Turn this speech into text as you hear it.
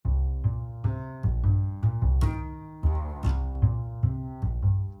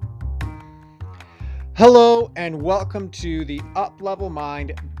Hello and welcome to the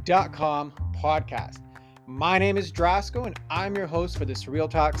UpLevelMind.com podcast. My name is Drasco and I'm your host for this Real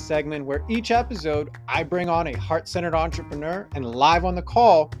Talk segment where each episode I bring on a heart-centered entrepreneur and live on the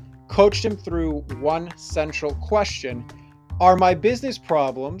call, coach them through one central question. Are my business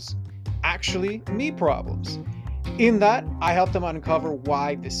problems actually me problems? In that, I help them uncover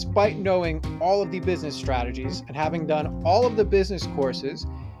why, despite knowing all of the business strategies and having done all of the business courses,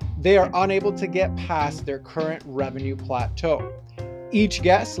 they are unable to get past their current revenue plateau. Each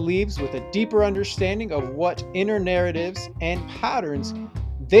guest leaves with a deeper understanding of what inner narratives and patterns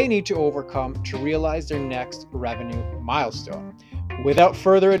they need to overcome to realize their next revenue milestone. Without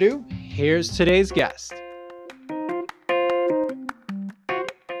further ado, here's today's guest.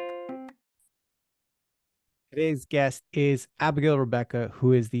 Today's guest is Abigail Rebecca,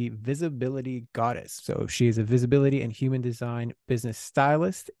 who is the visibility goddess. So she is a visibility and human design business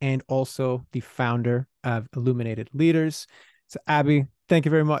stylist and also the founder of Illuminated Leaders. So Abby, thank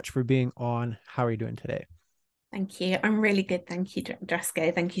you very much for being on. How are you doing today? Thank you. I'm really good. Thank you,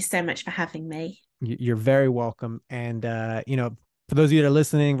 Drasco. Thank you so much for having me. You're very welcome. And, for those of you that are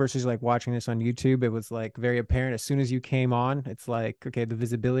listening versus like watching this on YouTube, it was like very apparent as soon as you came on, it's like, okay, the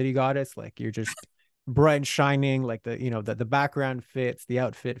visibility goddess, like you're just bright and shining, like the background fits, the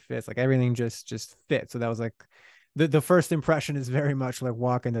outfit fits, like everything just fits. So that was like the first impression is very much like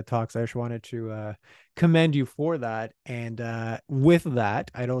walking the talk. So I just wanted to commend you for that. And with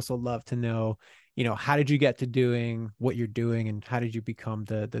that, I'd also love to know, how did you get to doing what you're doing and how did you become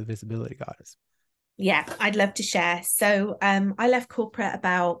the visibility goddess? Yeah, I'd love to share. So I left corporate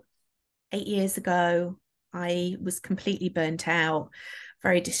about 8 years ago. I was completely burnt out,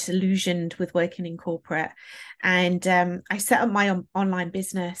 very disillusioned with working in corporate. And I set up my online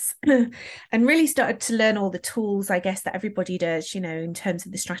business and really started to learn all the tools, I guess, that everybody does, in terms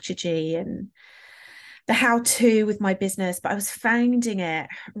of the strategy and the how-to with my business. But I was finding it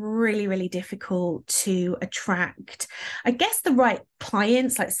really, really difficult to attract, I guess, the right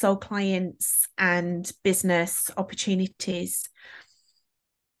clients, like soul clients and business opportunities.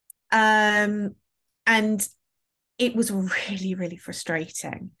 And it was really, really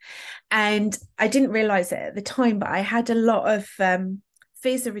frustrating. And I didn't realize it at the time, but I had a lot of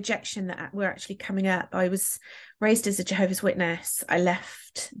fears of rejection that were actually coming up. I was raised as a Jehovah's Witness. I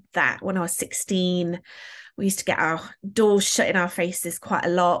left that when I was 16. We used to get our doors shut in our faces quite a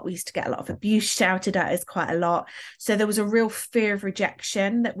lot. We used to get a lot of abuse shouted at us quite a lot. So there was a real fear of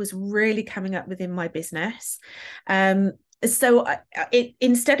rejection that was really coming up within my business.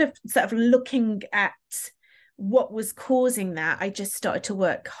 Instead of sort of looking at what was causing that, I just started to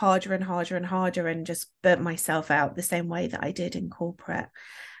work harder and harder and harder and just burnt myself out the same way that I did in corporate.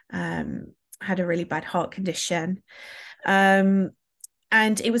 Had a really bad heart condition. And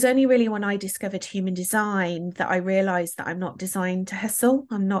it was only really when I discovered human design that I realized that I'm not designed to hustle.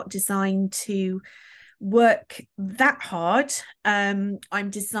 I'm not designed to work that hard. I'm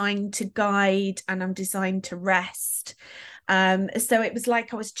designed to guide and I'm designed to rest. So it was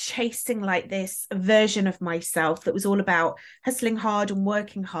like I was chasing like this version of myself that was all about hustling hard and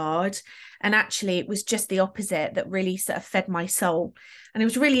working hard. And actually it was just the opposite that really sort of fed my soul. And it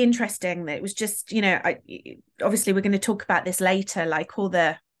was really interesting that it was just, obviously we're going to talk about this later, like all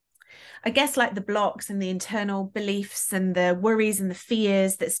the, I guess, like the blocks and the internal beliefs and the worries and the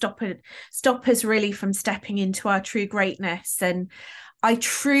fears that stop us really from stepping into our true greatness. And I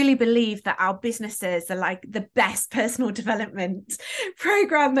truly believe that our businesses are like the best personal development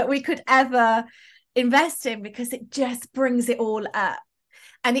program that we could ever invest in, because it just brings it all up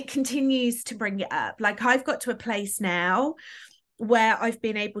and it continues to bring it up. Like I've got to a place now where I've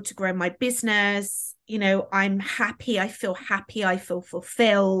been able to grow my business. I'm happy. I feel happy. I feel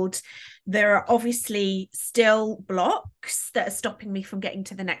fulfilled. There are obviously still blocks that are stopping me from getting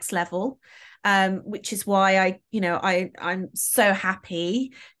to the next level. Which is why I'm so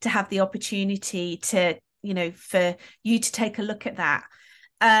happy to have the opportunity to, for you to take a look at that.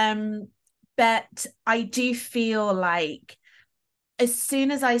 But I do feel like as soon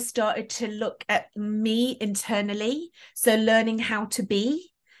as I started to look at me internally, so learning how to be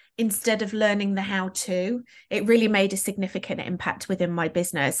instead of learning the how to, it really made a significant impact within my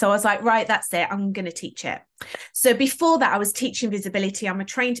business. So I was like, right, that's it. I'm going to teach it. So before that, I was teaching visibility. I'm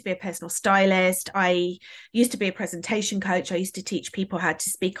trained to be a personal stylist. I used to be a presentation coach. I used to teach people how to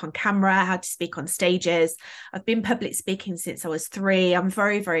speak on camera, how to speak on stages. I've been public speaking since I was 3. I'm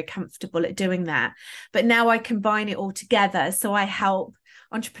very, very comfortable at doing that. But now I combine it all together. So I help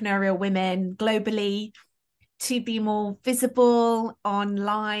entrepreneurial women globally to be more visible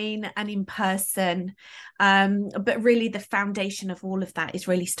online and in person. But really the foundation of all of that is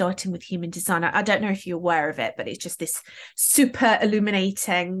really starting with human design. I don't know if you're aware of it, but it's just this super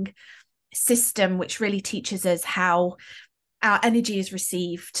illuminating system which really teaches us how our energy is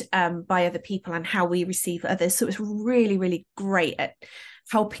received by other people and how we receive others. So it's really, really great at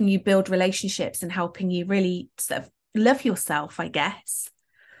helping you build relationships and helping you really sort of love yourself, I guess.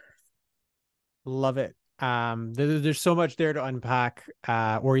 Love it. There's so much there to unpack,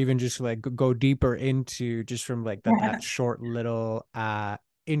 or even just like go deeper into, just from like that short little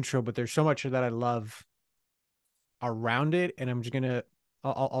intro. But there's so much that I love around it, and I'm just gonna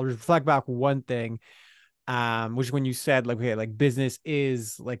I'll reflect back one thing, which when you said like, okay, like business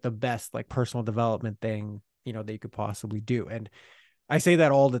is like the best like personal development thing, you know, that you could possibly do. And I say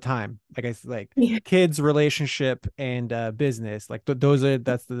that all the time. Like kids, relationship, and business. Like those are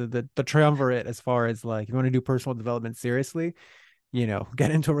that's the triumvirate as far as like, if you want to do personal development seriously, you know,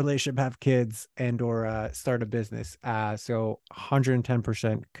 get into a relationship, have kids, and or start a business. So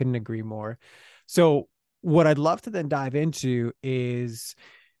 110% couldn't agree more. So what I'd love to then dive into is,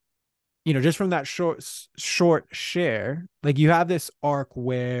 you know, just from that short share, like you have this arc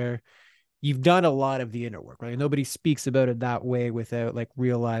where you've done a lot of the inner work, right? Nobody speaks about it that way without like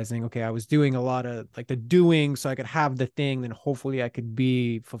realizing, okay, I was doing a lot of like the doing so I could have the thing, then hopefully I could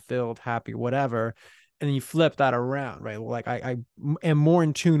be fulfilled, happy, whatever. And then you flip that around, right? Like I am more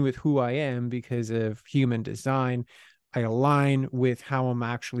in tune with who I am because of human design. I align with how I'm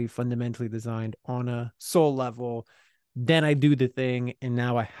actually fundamentally designed on a soul level. Then I do the thing, and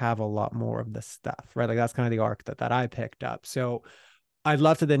now I have a lot more of the stuff, right? Like that's kind of the arc that I picked up. So I'd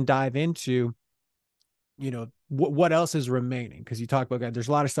love to then dive into, you know, what else is remaining, because you talk about, there's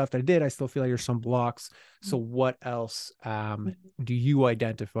a lot of stuff that I did. I still feel like there's some blocks. So what else do you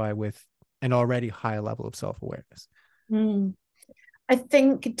identify with an already high level of self-awareness? I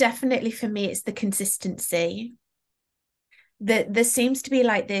think definitely for me, it's the consistency. There seems to be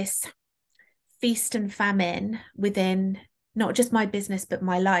like this feast and famine within not just my business, but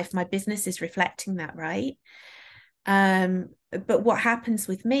my life. My business is reflecting that, right? But what happens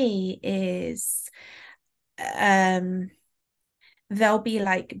with me is there'll be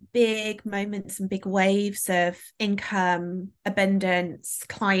like big moments and big waves of income, abundance,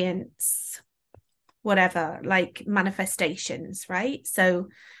 clients, whatever, like manifestations, right? So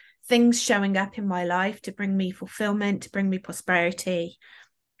things showing up in my life to bring me fulfillment, to bring me prosperity.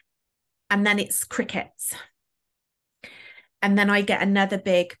 And then it's crickets. And then I get another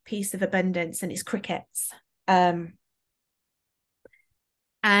big piece of abundance and it's crickets.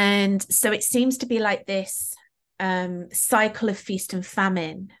 And so it seems to be like this cycle of feast and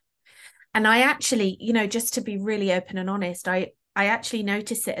famine. And I actually, you know, just to be really open and honest, I actually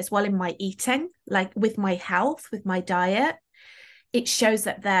notice it as well in my eating, like with my health, with my diet. It shows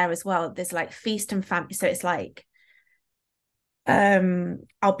up there as well. There's like feast and famine. So it's like,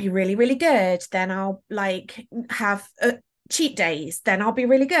 I'll be really, really good. Then I'll like have cheat days. Then I'll be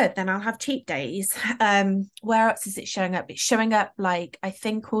really good. Then I'll have cheat days. Where else is it showing up? It's showing up like, I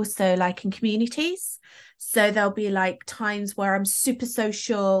think also like in communities. So there'll be like times where I'm super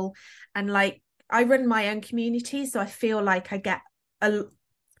social, and like I run my own community. So I feel like I get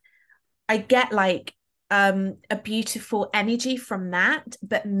like a beautiful energy from that.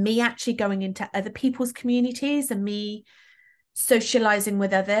 But me actually going into other people's communities and me socializing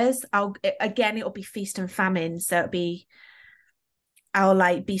with others, it'll be feast and famine. So I'll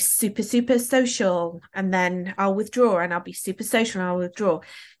like be super, super social, and then I'll withdraw, and I'll be super social and I'll withdraw.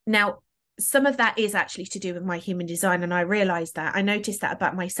 Now, some of that is actually to do with my human design, and I realized that. I noticed that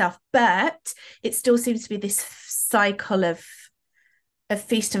about myself, but it still seems to be this cycle of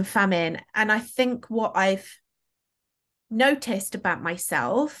feast and famine. And I think what I've noticed about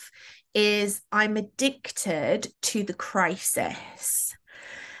myself is I'm addicted to the crisis.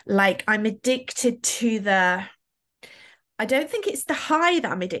 Like I'm addicted to I don't think it's the high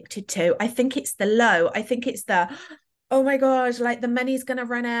that I'm addicted to. I think it's the low. I think it's oh my gosh, like the money's going to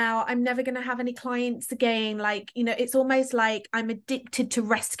run out. I'm never going to have any clients again. Like, you know, it's almost like I'm addicted to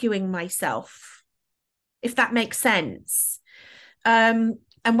rescuing myself, if that makes sense. And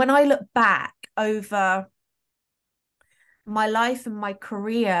when I look back over my life and my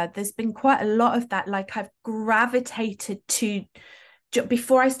career, there's been quite a lot of that. Like I've gravitated to,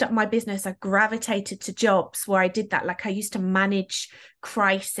 before I started my business, I gravitated to jobs where I did that. Like I used to manage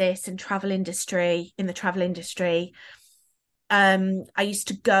crisis and in the travel industry. I used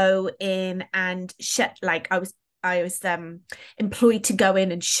to go in and I was employed to go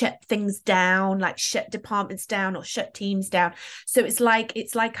in and shut things down, like shut departments down or shut teams down. So it's like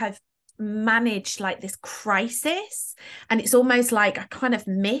I've manage like this crisis, and it's almost like I kind of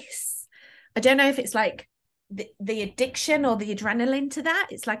miss, I don't know if it's like the addiction or the adrenaline to that.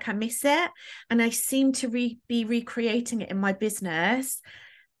 It's like I miss it, and I seem to be recreating it in my business,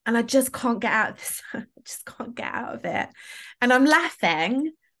 and I just can't get out of this. I just can't get out of it. And I'm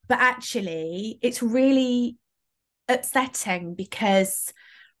laughing, but actually it's really upsetting because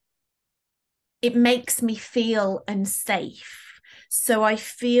it makes me feel unsafe. So I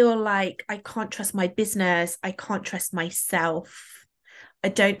feel like I can't trust my business. I can't trust myself. I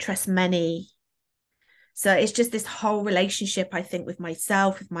don't trust money. So it's just this whole relationship, I think, with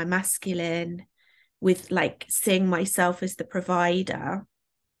myself, with my masculine, with like seeing myself as the provider.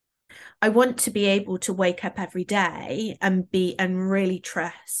 I want to be able to wake up every day and really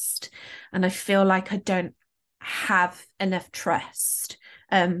trust. And I feel like I don't have enough trust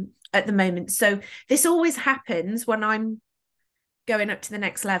at the moment. So this always happens when I'm going up to the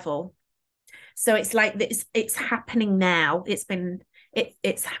next level. So it's like this, it's happening now. It's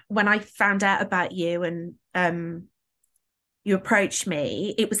when I found out about you and you approached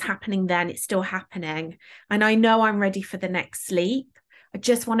me, it was happening then, it's still happening. And I know I'm ready for the next leap. I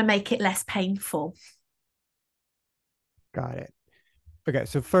just want to make it less painful. Got it. Okay,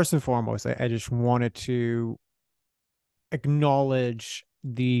 so first and foremost, I just wanted to acknowledge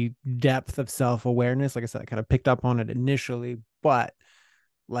the depth of self-awareness. Like I said, I kind of picked up on it initially, but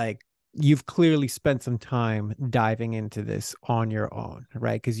like you've clearly spent some time diving into this on your own,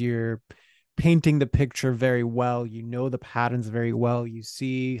 right? Because you're painting the picture very well. You know the patterns very well. You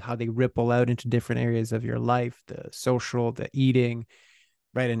see how they ripple out into different areas of your life, the social, the eating,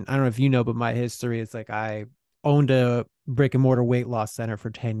 right? And I don't know if you know, but my history is like I owned a brick and mortar weight loss center for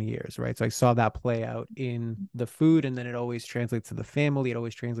 10 years, right? So I saw that play out in the food, and then it always translates to the family, it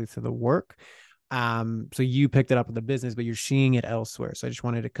always translates to the work. So you picked it up in the business, but you're seeing it elsewhere. So I just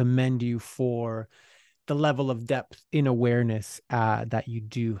wanted to commend you for the level of depth in awareness that you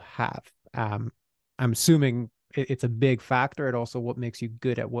do have. I'm assuming it's a big factor. It also what makes you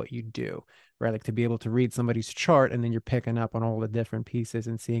good at what you do, right? Like to be able to read somebody's chart and then you're picking up on all the different pieces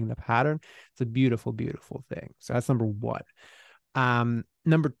and seeing the pattern. It's a beautiful, beautiful thing. So that's number one.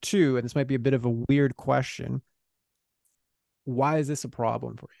 Number two, and this might be a bit of a weird question. Why is this a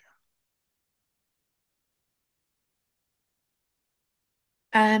problem for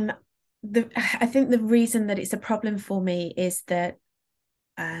Um, I think the reason that it's a problem for me is that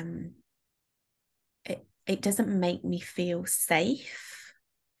um, it doesn't make me feel safe.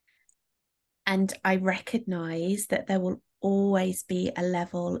 And I recognize that there will always be a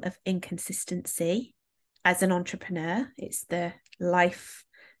level of inconsistency as an entrepreneur. It's the life,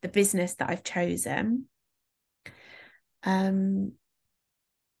 the business that I've chosen. But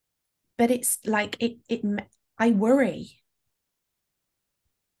it's like I worry.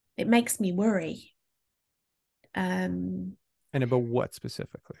 It makes me worry. you? And about what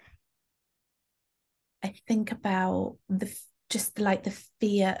specifically? I think about just like the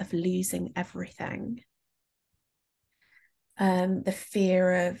fear of losing everything. The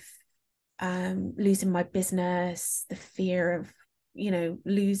fear of losing my business, the fear of,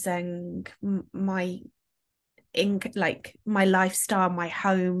 losing my like my lifestyle, my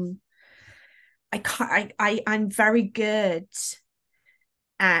home. I can't. I'm very good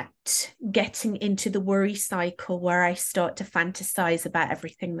at getting into the worry cycle where I start to fantasize about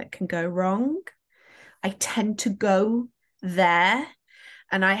everything that can go wrong. I tend to go there,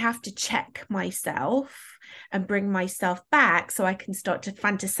 and I have to check myself and bring myself back so I can start to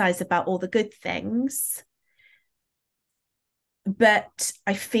fantasize about all the good things. But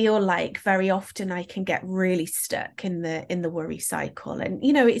I feel like very often I can get really stuck in the worry cycle. And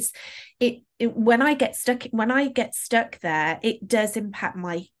it when I get stuck there, it does impact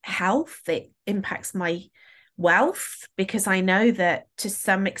my health, it impacts my wealth, because I know that to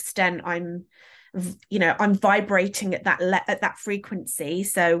some extent I'm vibrating at that frequency.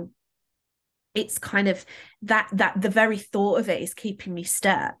 So it's kind of that the very thought of it is keeping me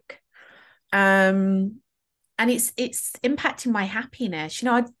stuck. And it's impacting my happiness.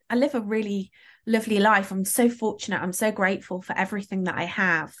 I live a really lovely life. I'm so fortunate. I'm so grateful for everything that I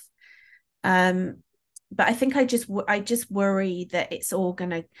have. But I think I just worry that it's all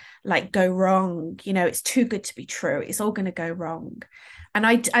gonna like go wrong. It's too good to be true. It's all gonna go wrong. And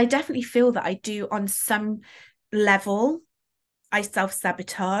I definitely feel that I do on some level. I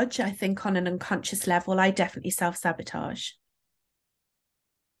self-sabotage. I think on an unconscious level, I definitely self-sabotage.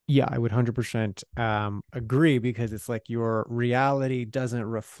 Yeah, I would 100% agree, because it's like your reality doesn't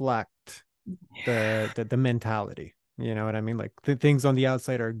reflect the mentality. You know what I mean? Like the things on the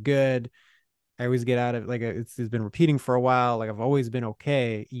outside are good, I always get out of like it's been repeating for a while. Like I've always been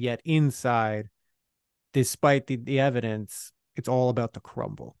okay, yet inside, despite the evidence, it's all about the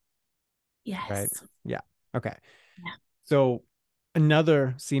crumble, right? Yes. Yeah. Okay. Yeah. So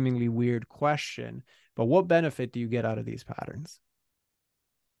another seemingly weird question, but what benefit do you get out of these patterns?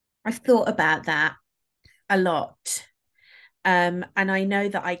 I've thought about that a lot. And I know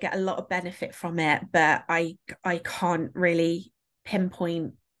that I get a lot of benefit from it, but I can't really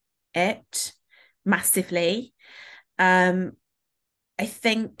pinpoint it massively. Um, I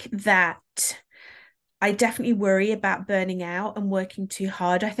think that I definitely worry about burning out and working too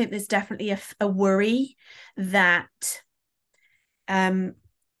hard. I think there's definitely a worry that um,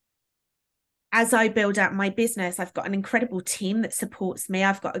 as I build out my business, I've got an incredible team that supports me.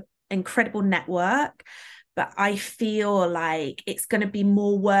 I've got an incredible network, but I feel like it's going to be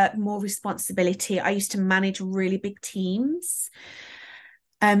more work, more responsibility. I used to manage really big teams,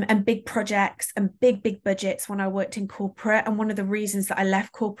 and big projects and big budgets when I worked in corporate. And one of the reasons that I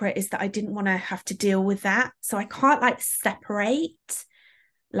left corporate is that I didn't want to have to deal with that. So I can't like separate,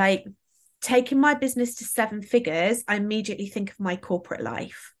 like taking my business to seven figures, I immediately think of my corporate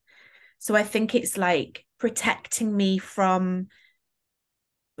life. So I think it's like protecting me from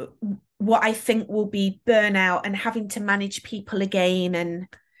what I think will be burnout and having to manage people again. And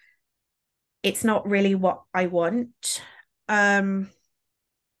it's not really what I want.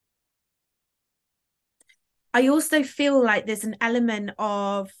 I also feel like there's an element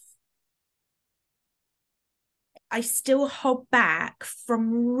of I still hold back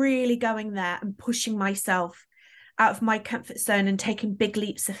from really going there and pushing myself out of my comfort zone and taking big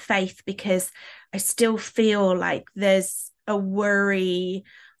leaps of faith, because I still feel like there's a worry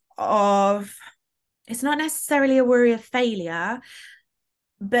of, it's not necessarily a worry of failure,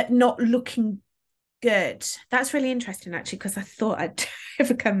 but not looking good. That's really interesting, actually, because I thought I'd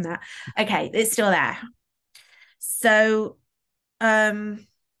overcome that. Okay, it's still there. So, um,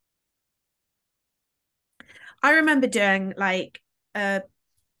 I remember doing like a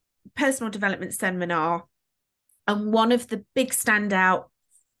personal development seminar, and one of the big standout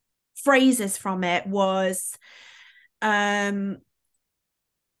phrases from it was um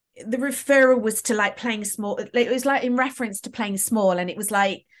the referral was to like playing small. It was like in reference to playing small, and it was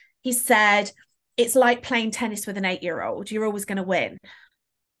like he said it's like playing tennis with an 8-year-old. You're always going to win.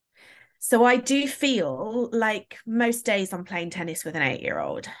 So I do feel like most days I'm playing tennis with an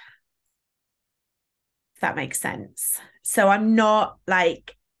 8-year-old, if that makes sense. So I'm not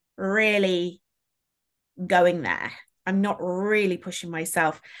like really going there. I'm not really pushing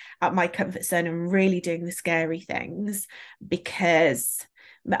myself at my comfort zone and really doing the scary things, because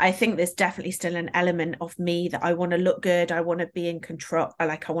I think there's definitely still an element of me that I want to look good. I want to be in control.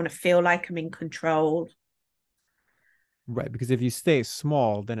 Like I want to feel like I'm in control. Right. Because if you stay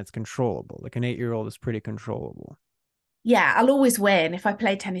small, then it's controllable. Like an 8-year-old is pretty controllable. Yeah, I'll always win. If I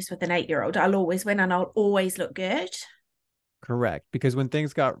play tennis with an 8-year-old, I'll always win and I'll always look good. Correct. Because when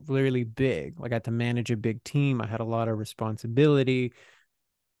things got really big, like I had to manage a big team, I had a lot of responsibility.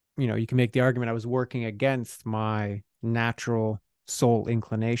 You know, you can make the argument I was working against my natural soul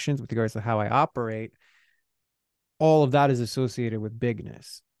inclinations with regards to how I operate. All of that is associated with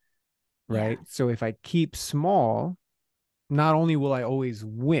bigness, Yeah. right? So if I keep small, not only will I always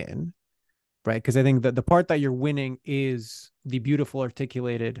win, right? Because I think that the part that you're winning is the beautiful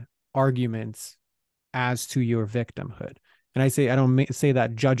articulated arguments as to your victimhood. And I don't say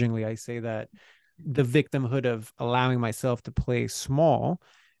that judgingly. I say that the victimhood of allowing myself to play small,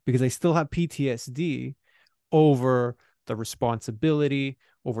 because I still have PTSD over the responsibility,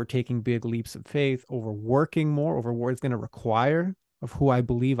 over taking big leaps of faith, over working more, over what it's going to require of who I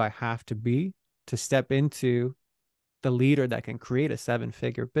believe I have to be to step into the leader that can create a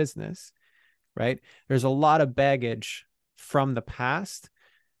 7-figure business, right? There's a lot of baggage from the past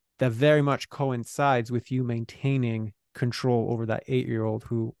that very much coincides with you maintaining control over that 8-year-old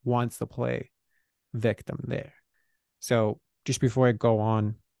who wants to play victim there. So just before I go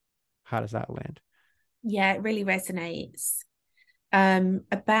on, how does that land? Yeah, it really resonates.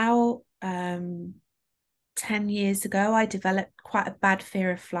 About 10 years ago, I developed quite a bad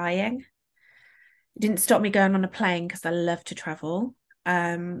fear of flying. It didn't stop me going on a plane because I love to travel.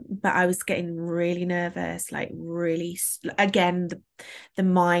 But I was getting really nervous, like really, again, the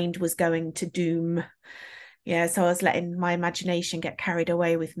mind was going to doom. Yeah, so I was letting my imagination get carried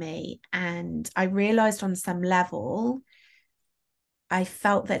away with me. And I realized on some level, I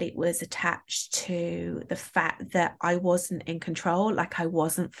felt that it was attached to the fact that I wasn't in control, like I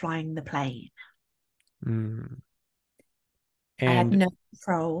wasn't flying the plane. Mm. I had And no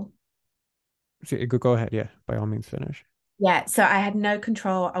control. so go ahead. Yeah, by all means, finish. Yeah, so I had no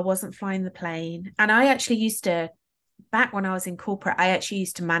control. I wasn't flying the plane. And I actually used to, back when I was in corporate, I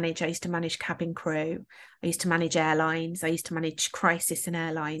used to manage cabin crew. I used to manage airlines. I used to manage crisis in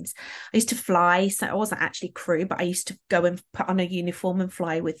airlines. I used to fly. So I wasn't actually crew, but I used to go and put on a uniform and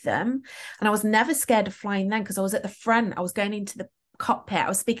fly with them. And I was never scared of flying then because I was at the front. I was going into the cockpit. I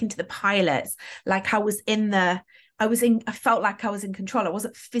was speaking to the pilots like I felt like I was in control. I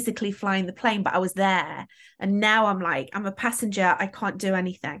wasn't physically flying the plane, but I was there. And now I'm like, I'm a passenger. I can't do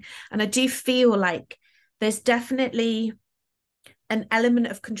anything. And I do feel like there's definitely an element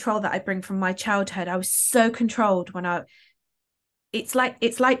of control that I bring from my childhood. I was so controlled it's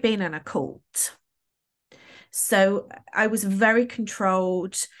like being in a cult. So I was very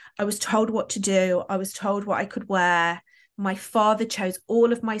controlled. I was told what to do. I was told what I could wear. My father chose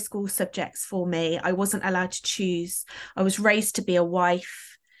all of my school subjects for me. I wasn't allowed to choose. I was raised to be a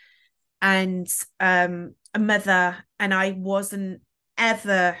wife and a mother, and I wasn't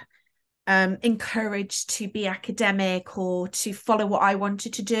ever encouraged to be academic or to follow what I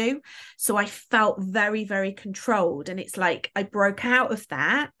wanted to do. So I felt very, very controlled. And it's like I broke out of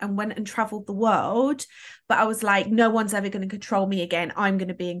that and went and traveled the world. But I was like, no one's ever going to control me again. I'm going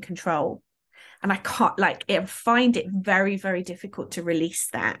to be in control. And I can't find it very, very difficult to release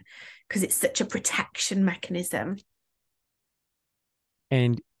that because it's such a protection mechanism.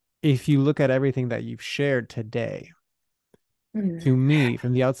 And if you look at everything that you've shared today, to me,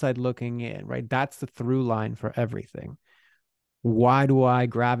 from the outside looking in, right, that's the through line for everything. Why do I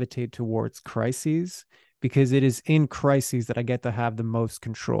gravitate towards crises? Because it is in crises that I get to have the most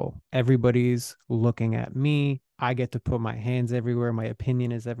control. Everybody's looking at me. I get to put my hands everywhere. My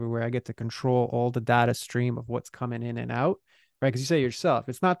opinion is everywhere. I get to control all the data stream of what's coming in and out, right? Because you say yourself,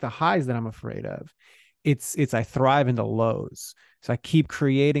 it's not the highs that I'm afraid of. It's I thrive in the lows. So I keep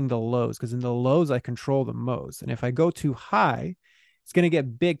creating the lows because in the lows I control the most. And if I go too high, it's going to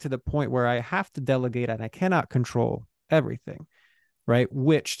get big to the point where I have to delegate and I cannot control everything, right?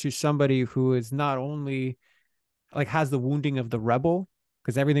 Which to somebody who is not only like has the wounding of the rebel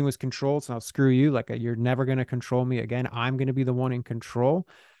because everything was controlled, so I'll screw you, like you're never going to control me again. I'm going to be the one in control.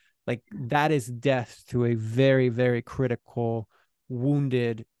 Like that is death to a very, very critical,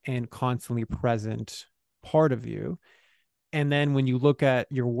 wounded, and constantly present part of you. And then when you look at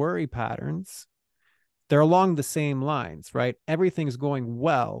your worry patterns, they're along the same lines, right? Everything's going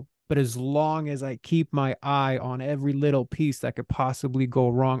well, but as long as I keep my eye on every little piece that could possibly go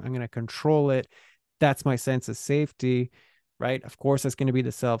wrong, I'm going to control it. That's my sense of safety, right? Of course, that's going to be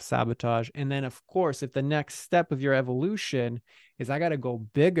the self-sabotage. And then, of course, if the next step of your evolution is I got to go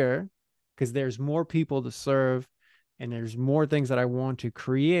bigger because there's more people to serve and there's more things that I want to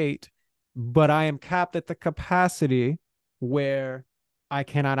create, but I am capped at the capacity where I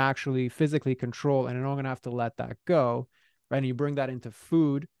cannot actually physically control, and I'm going to have to let that go, right? And you bring that into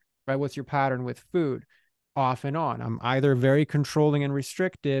food, right? What's your pattern with food? Off and on. I'm either very controlling and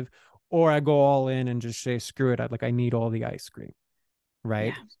restrictive, or I go all in and just say, screw it. I need all the ice cream,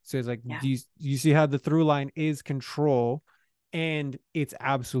 right? Yeah. So it's like, Yeah. do you see how the through line is control, and it's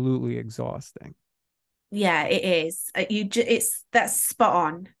absolutely exhausting. Yeah, it is. It's that's spot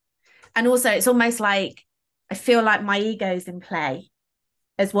on. And also it's almost like I feel like my ego's in play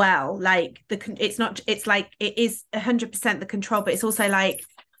as well. Like it's not, it's like it is 100% the control, but it's also like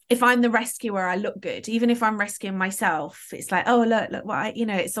if I'm the rescuer, I look good. Even if I'm rescuing myself, it's like, oh look what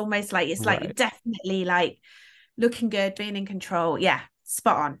it's almost like it's like you're Right. definitely like looking good, being in control. Yeah,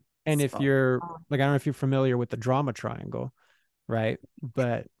 spot on. And if Spot you're on. like, I don't know if you're familiar with the drama triangle, right?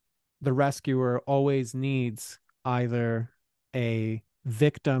 But the rescuer always needs either a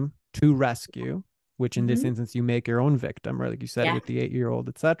victim to rescue, which in this Mm-hmm. instance you make your own victim, right? Like you said Yeah. with the 8-year old,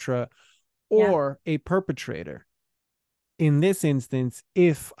 etc., Yeah. or a perpetrator. In this instance,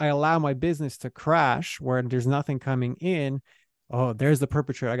 if I allow my business to crash where there's nothing coming in, oh, there's the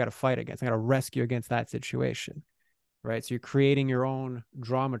perpetrator I got to fight against. I got to rescue against that situation, right? So you're creating your own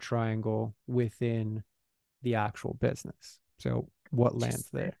drama triangle within the actual business. So what lands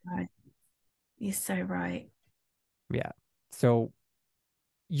Just so there? right. You're so right. Yeah. So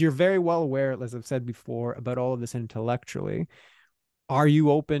you're very well aware, as I've said before, about all of this intellectually. Are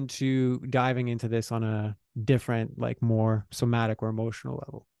you open to diving into this on a different, like more somatic or emotional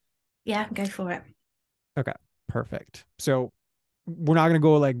level? Yeah, go for it. Okay, perfect. So we're not going to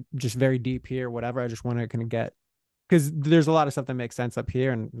go like just very deep here, whatever. I just want to kind of get, because there's a lot of stuff that makes sense up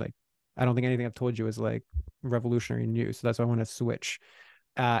here. And like, I don't think anything I've told you is like revolutionary new. So that's why I want to switch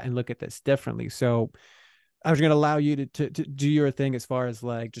and look at this differently. So I was going to allow you to do your thing as far as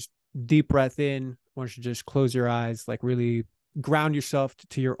like just deep breath in. Why don't you just close your eyes, like really ground yourself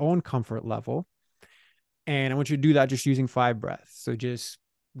to your own comfort level. And I want you to do that just using 5 breaths. So just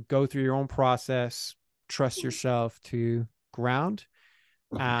go through your own process, trust yourself to ground.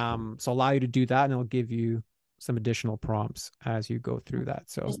 So allow you to do that, and it'll give you some additional prompts as you go through that.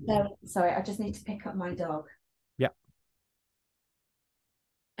 So Sorry, I just need to pick up my dog. yeah,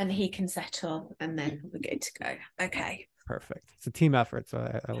 And he can settle, and then we're good to go. Okay. perfect. It's a team effort, so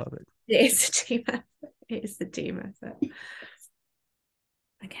I love it. It is a team effort. It is the team effort.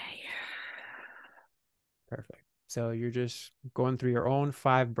 Okay. Perfect. So you're just going through your own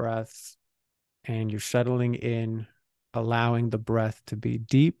 5 breaths, and you're settling in, allowing the breath to be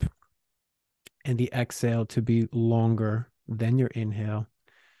deep and the exhale to be longer than your inhale.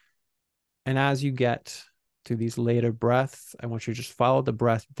 And as you get to these later breaths, I want you to just follow the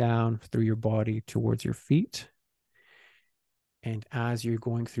breath down through your body towards your feet. And as you're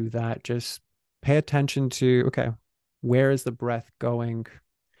going through that, just pay attention to, okay, where is the breath going?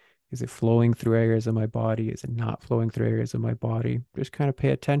 Is it flowing through areas of my body? Is it not flowing through areas of my body? Just kind of pay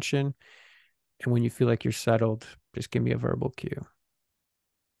attention. And when you feel like you're settled, just give me a verbal cue.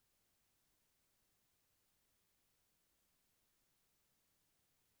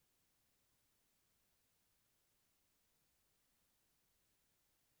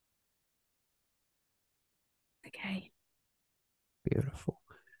 Okay. Beautiful.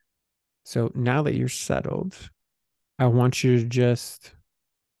 So now that you're settled, I want you to just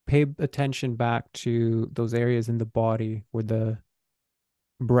pay attention back to those areas in the body where the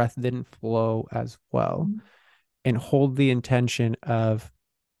breath didn't flow as well, and hold the intention of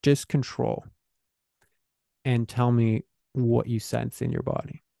just control, and tell me what you sense in your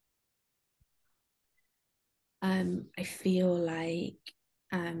body. I feel like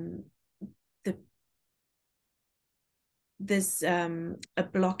um the there's a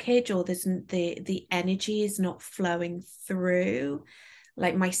blockage, or there's the energy is not flowing through,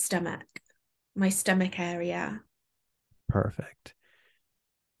 like my stomach area. Perfect.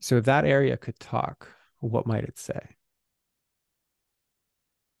 So if that area could talk, what might it say?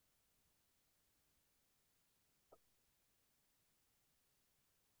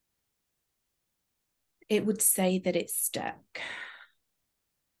 It would say that it's stuck.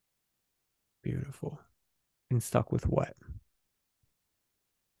 Beautiful. And stuck with what?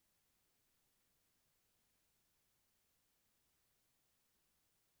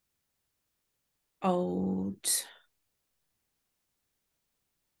 Old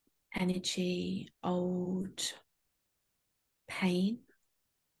energy, old pain.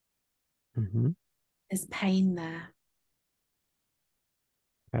 Mm-hmm. There's pain there.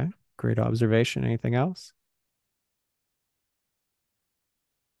 Okay. Great observation. Anything else?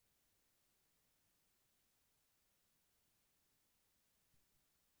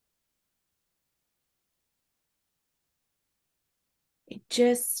 It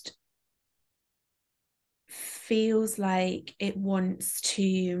just feels like it wants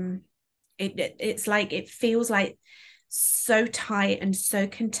to it's like it feels like so tight and so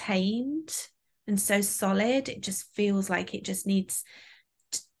contained and so solid. It just feels like it just needs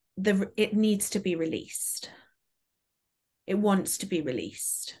it needs to be released. It wants to be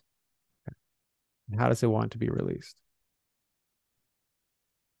released. How does it want to be released?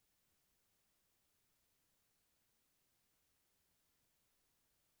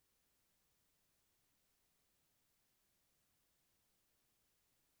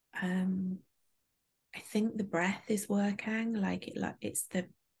 um I think the breath is working, like it's the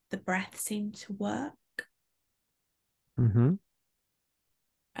breath seemed to work. Mm-hmm.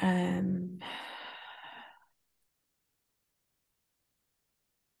 um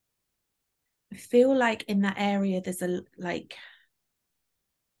I feel like in that area there's a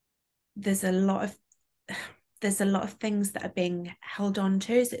lot of there's a lot of things that are being held on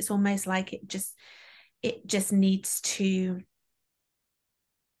to. So it's almost like it just needs to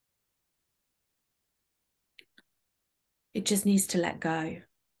let go.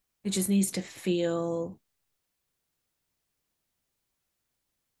 It just needs to feel.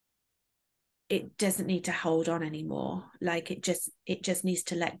 It doesn't need to hold on anymore. Like it just needs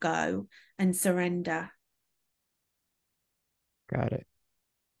to let go and surrender. Got it.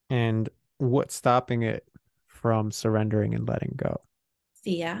 And what's stopping it from surrendering and letting go?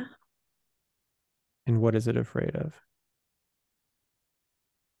 Fear. And what is it afraid of?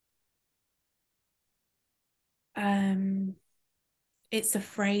 um it's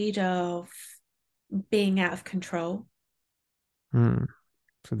afraid of being out of control. Hmm.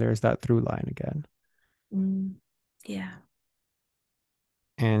 So there's that through line again. Yeah.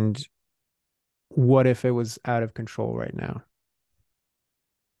 And what if it was out of control right now?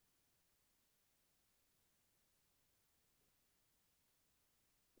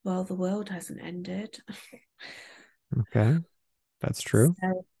 Well, the world hasn't ended. Okay, that's true.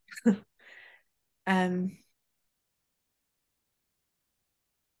 So, um,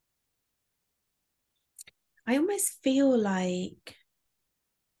 I almost feel like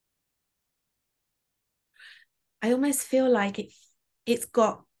it's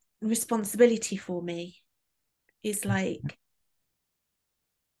got responsibility for me. It's like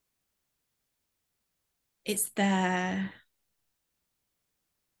it's there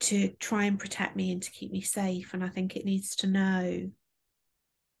to try and protect me and to keep me safe. And I think it needs to know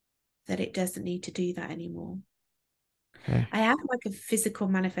that it doesn't need to do that anymore. Okay. I have like a physical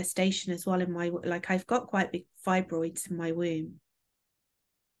manifestation as well in my, like I've got quite big fibroids in my womb.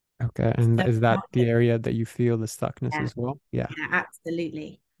 Okay. And They're is that the massive. area that you feel the stuckness Yeah, as well? Yeah. yeah,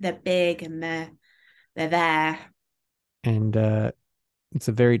 absolutely. They're big and they're there. And it's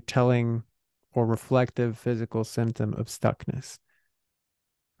a very telling or reflective physical symptom of stuckness,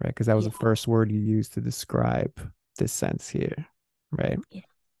 right? Because that was Yeah, the first word you used to describe this sense here, right? yeah,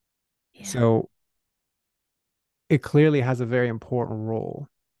 yeah, So it clearly has a very important role.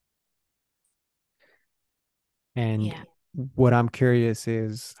 And yeah. what I'm curious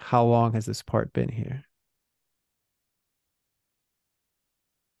is how long has this part been here?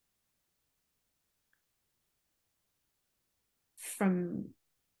 From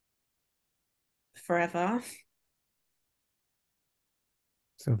forever.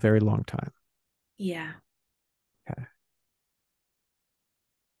 So a very long time. Yeah. Okay.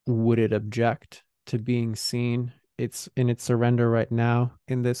 Would it object to being seen it's in its surrender right now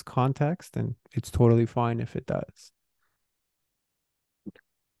in this context? And it's totally fine if it does.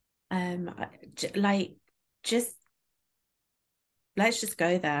 Like just let's just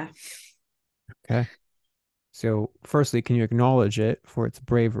go there. Okay. So, firstly, can you acknowledge it for its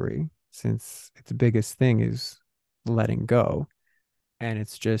bravery, since its biggest thing is letting go, and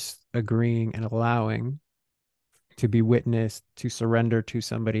it's just agreeing and allowing to be witnessed, to surrender to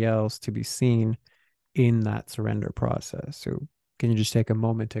somebody else, to be seen in that surrender process? So, can you just take a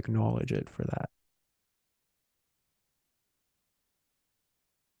moment to acknowledge it for that?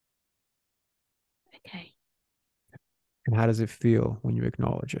 Okay. And how does it feel when you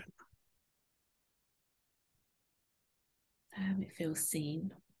acknowledge it? It feels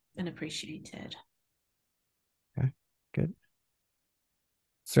seen and appreciated. Okay, good.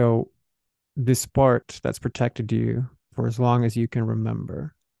 So, this part that's protected you for as long as you can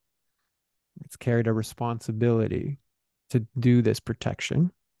remember, it's carried a responsibility to do this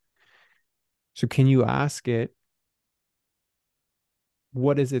protection. So, can you ask it,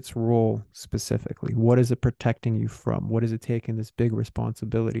 what is its role specifically? What is it protecting you from? What is it taking this big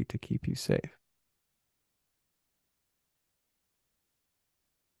responsibility to keep you safe?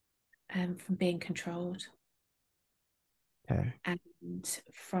 From being controlled Okay. and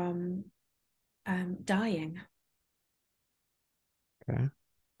from dying. Okay.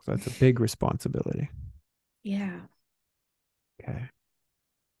 So, that's a big responsibility. Yeah. Okay.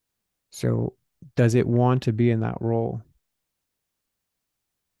 So, does it want to be in that role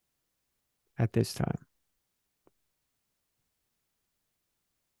at this time?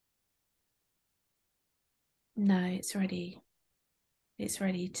 No, it's ready. It's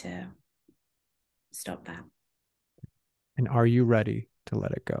ready to stop that. And are you ready to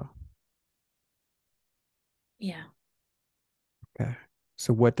let it go? Yeah. Okay.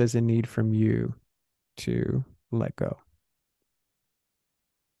 So, what does it need from you to let go?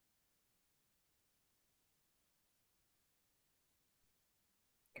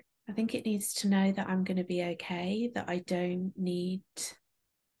 I think it needs to know that I'm going to be okay, that I don't need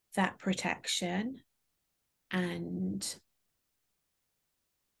that protection, and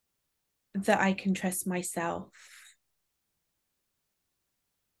that I can trust myself,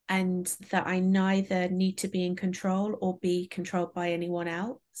 and that I neither need to be in control or be controlled by anyone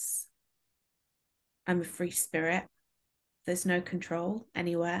else. I'm a free spirit. There's no control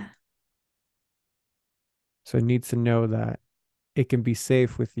anywhere. So, it needs to know that it can be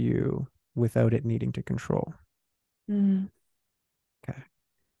safe with you without it needing to control. Mm. Okay.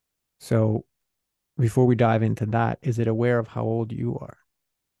 So, before we dive into that, is it aware of how old you are?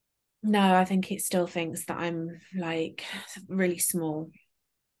 No, I think it still thinks that I'm like really small.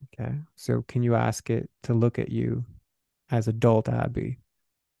 Okay. So, can you ask it to look at you as adult Abby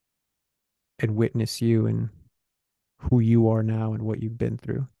and witness you and who you are now and what you've been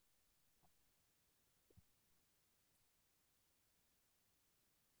through?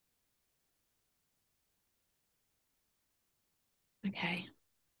 Okay.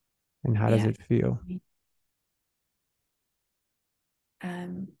 And how does Yeah. it feel?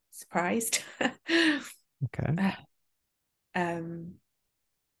 Surprised. Okay. um,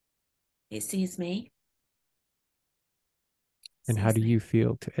 It sees me. And how Sees do me. you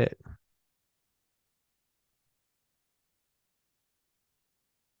feel to it?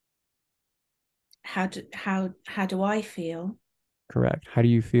 How do I feel? Correct. How do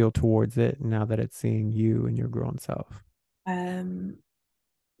you feel towards it now that it's seeing you and your grown self? Um,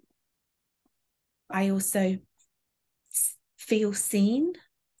 I also feel seen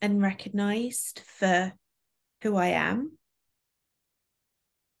and recognized for who I am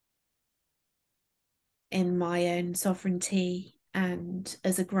in my own sovereignty and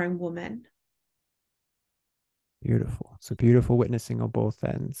as a grown woman. Beautiful. So beautiful witnessing on both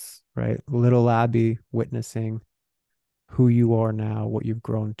ends, right? Little Abby witnessing who you are now, what you've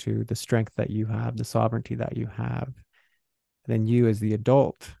grown to, the strength that you have, the sovereignty that you have. Then you, as the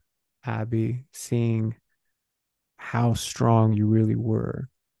adult, Abby, seeing how strong you really were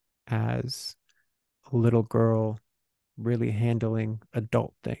as a little girl, really handling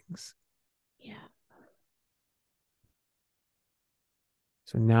adult things. Yeah.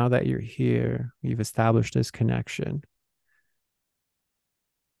 So now that you're here, you've established this connection.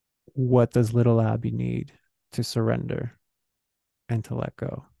 What does little Abby need to surrender and to let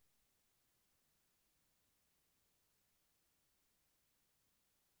go?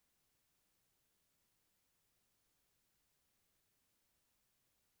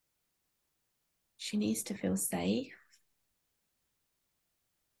 She needs to feel safe.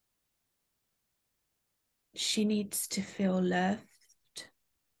 She needs to feel loved.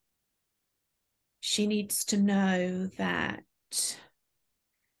 She needs to know that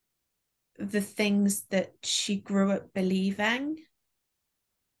the things that she grew up believing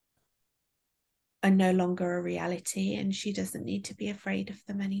are no longer a reality, and she doesn't need to be afraid of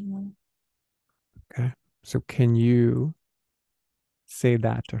them anymore. Okay. So can you say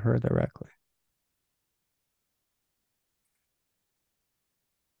that to her directly?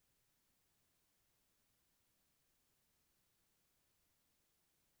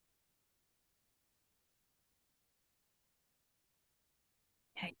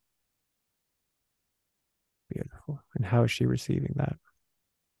 Okay. Beautiful. And how is she receiving that?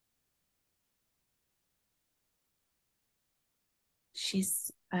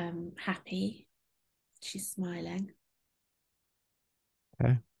 She's happy. She's smiling.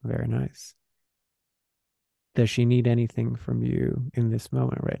 Okay. Very nice. Does she need anything from you in this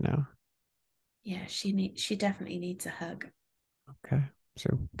moment right now? Yeah, she definitely needs a hug. Okay.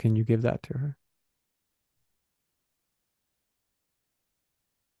 So can you give that to her?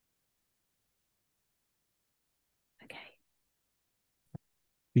 Okay.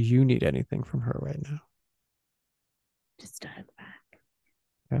 Do you need anything from her right now? Just a hug back.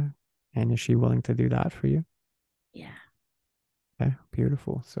 Okay. And is she willing to do that for you? Yeah. Okay.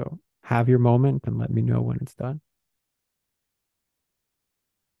 Beautiful. So have your moment and let me know when it's done.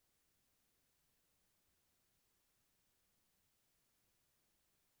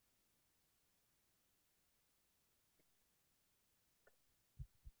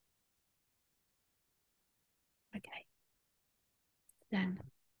 Okay. Then.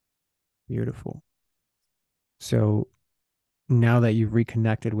 Beautiful. So now that you've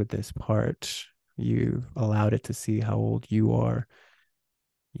reconnected with this part, you've allowed it to see how old you are.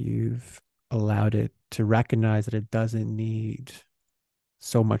 You've allowed it to recognize that it doesn't need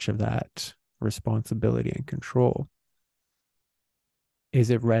so much of that responsibility and control. Is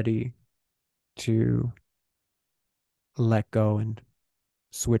it ready to let go and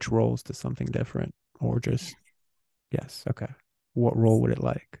switch roles to something different? Or Yeah. just, yes, okay. What role would it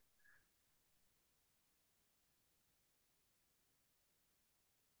like?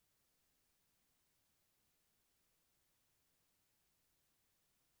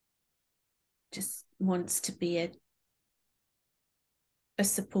 Just wants to be a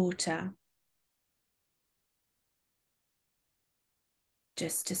supporter,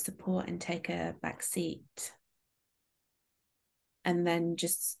 just to support and take a back seat, and then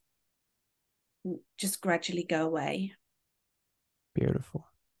just gradually go away. Beautiful.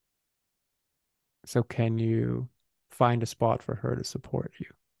 So can you find a spot for her to support you?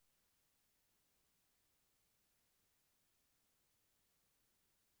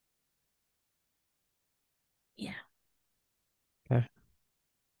 Yeah. Okay.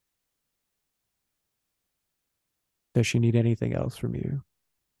 Does she need anything else from you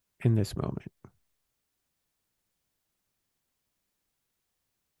in this moment?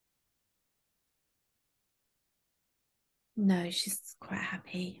 No, she's quite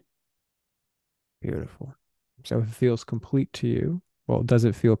happy. Beautiful. So if it feels complete to you, well, does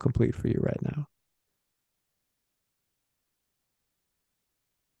it feel complete for you right now?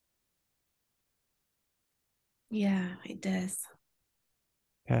 Yeah, it does.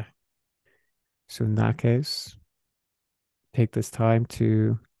 Okay. So in that case, take this time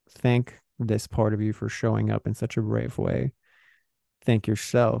to thank this part of you for showing up in such a brave way. Thank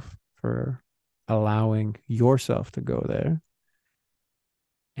yourself for allowing yourself to go there.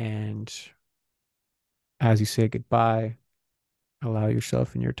 And as you say goodbye, allow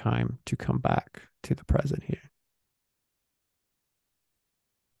yourself and your time to come back to the present here.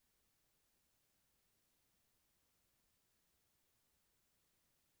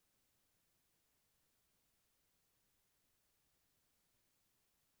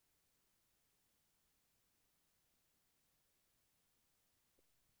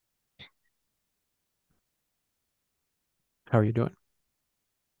 How are you doing?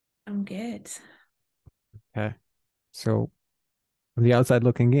 I'm good. Okay. So from the outside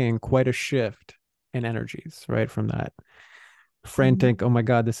looking in, quite a shift in energies, right? From that frantic, oh my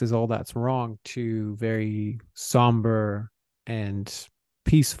God, this is all that's wrong, to very somber and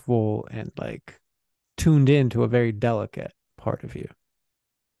peaceful and like tuned into a very delicate part of you.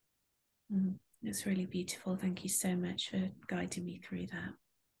 It's really beautiful. Thank you so much for guiding me through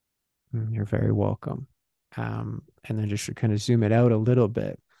that. You're very welcome. And then just to kind of zoom it out a little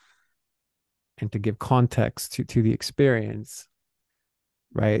bit and to give context to the experience,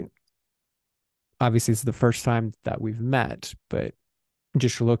 right? Obviously, it's the first time that we've met, but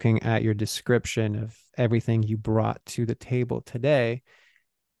just looking at your description of everything you brought to the table today,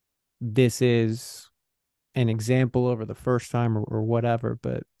 this is an example over the first time or whatever,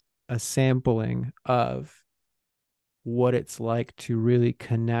 but a sampling of what it's like to really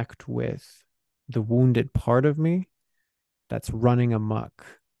connect with the wounded part of me that's running amok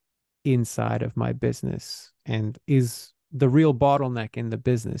inside of my business and is the real bottleneck in the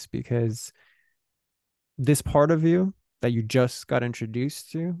business, because this part of you that you just got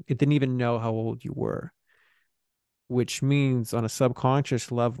introduced to, it didn't even know how old you were, which means on a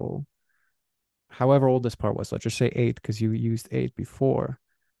subconscious level, however old this part was, let's just say 8, because you used 8 before,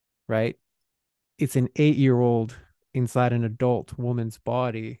 right? It's an 8-year-old inside an adult woman's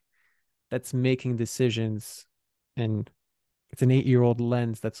body that's making decisions, and it's an 8-year-old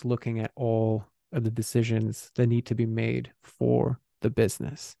lens that's looking at all of the decisions that need to be made for the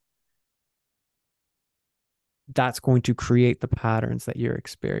business. That's going to create the patterns that you're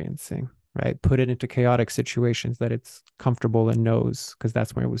experiencing, right? Put it into chaotic situations that it's comfortable and knows, because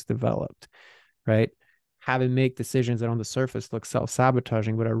that's where it was developed, right? Have it make decisions that on the surface look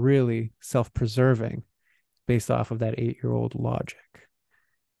self-sabotaging, but are really self-preserving based off of that 8-year-old logic,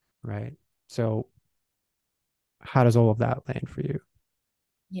 right? So how does all of that land for you?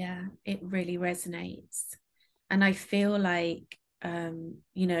 Yeah, it really resonates. And I feel like,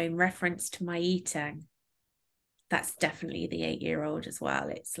 in reference to my eating, that's definitely the 8-year-old as well.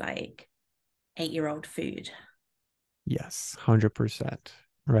 It's like 8-year-old food. Yes, 100%,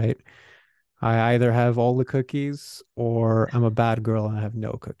 right? I either have all the cookies or I'm a bad girl and I have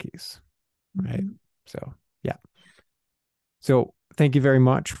no cookies, right? Mm-hmm. So, yeah. So, thank you very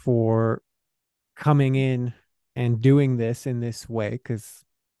much for coming in and doing this in this way, because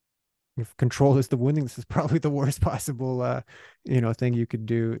if control is the winning, this is probably the worst possible thing you could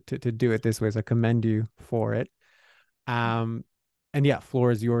do to do it this way. So I commend you for it. Um and yeah, floor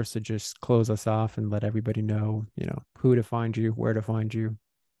is yours to just close us off and let everybody know, who to find you, where to find you.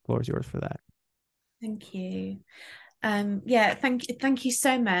 Floor is yours for that. Thank you. Yeah, thank you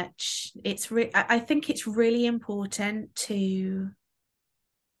so much. I think it's really important to,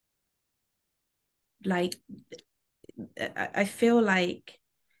 like, I feel like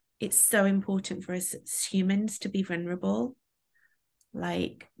it's so important for us as humans to be vulnerable.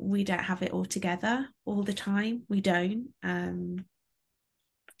 Like, we don't have it all together all the time. We don't.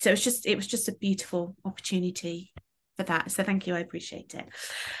 So it was just a beautiful opportunity for that. So thank you. I appreciate it.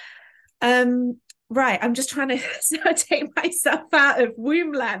 Right. I'm just trying to take myself out of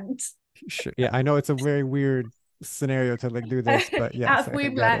Wombland. Sure. Yeah, I know it's a very weird scenario to like do this, but yes, Out of I get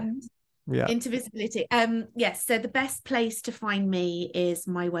it. Wombland. Yeah. Into visibility. Yes, so the best place to find me is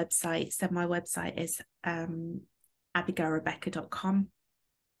my website. So my website is abigailrebecca.com.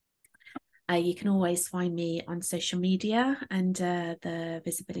 You can always find me on social media under the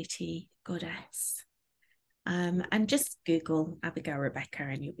Visibility Goddess. And just Google Abigail Rebecca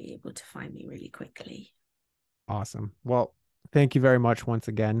and you'll be able to find me really quickly. Awesome. Well, thank you very much once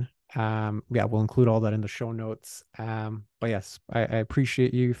again. Yeah, we'll include all that in the show notes. But yes, I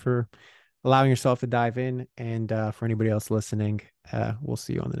appreciate you for allowing yourself to dive in. And for anybody else listening, we'll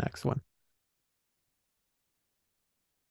see you on the next one.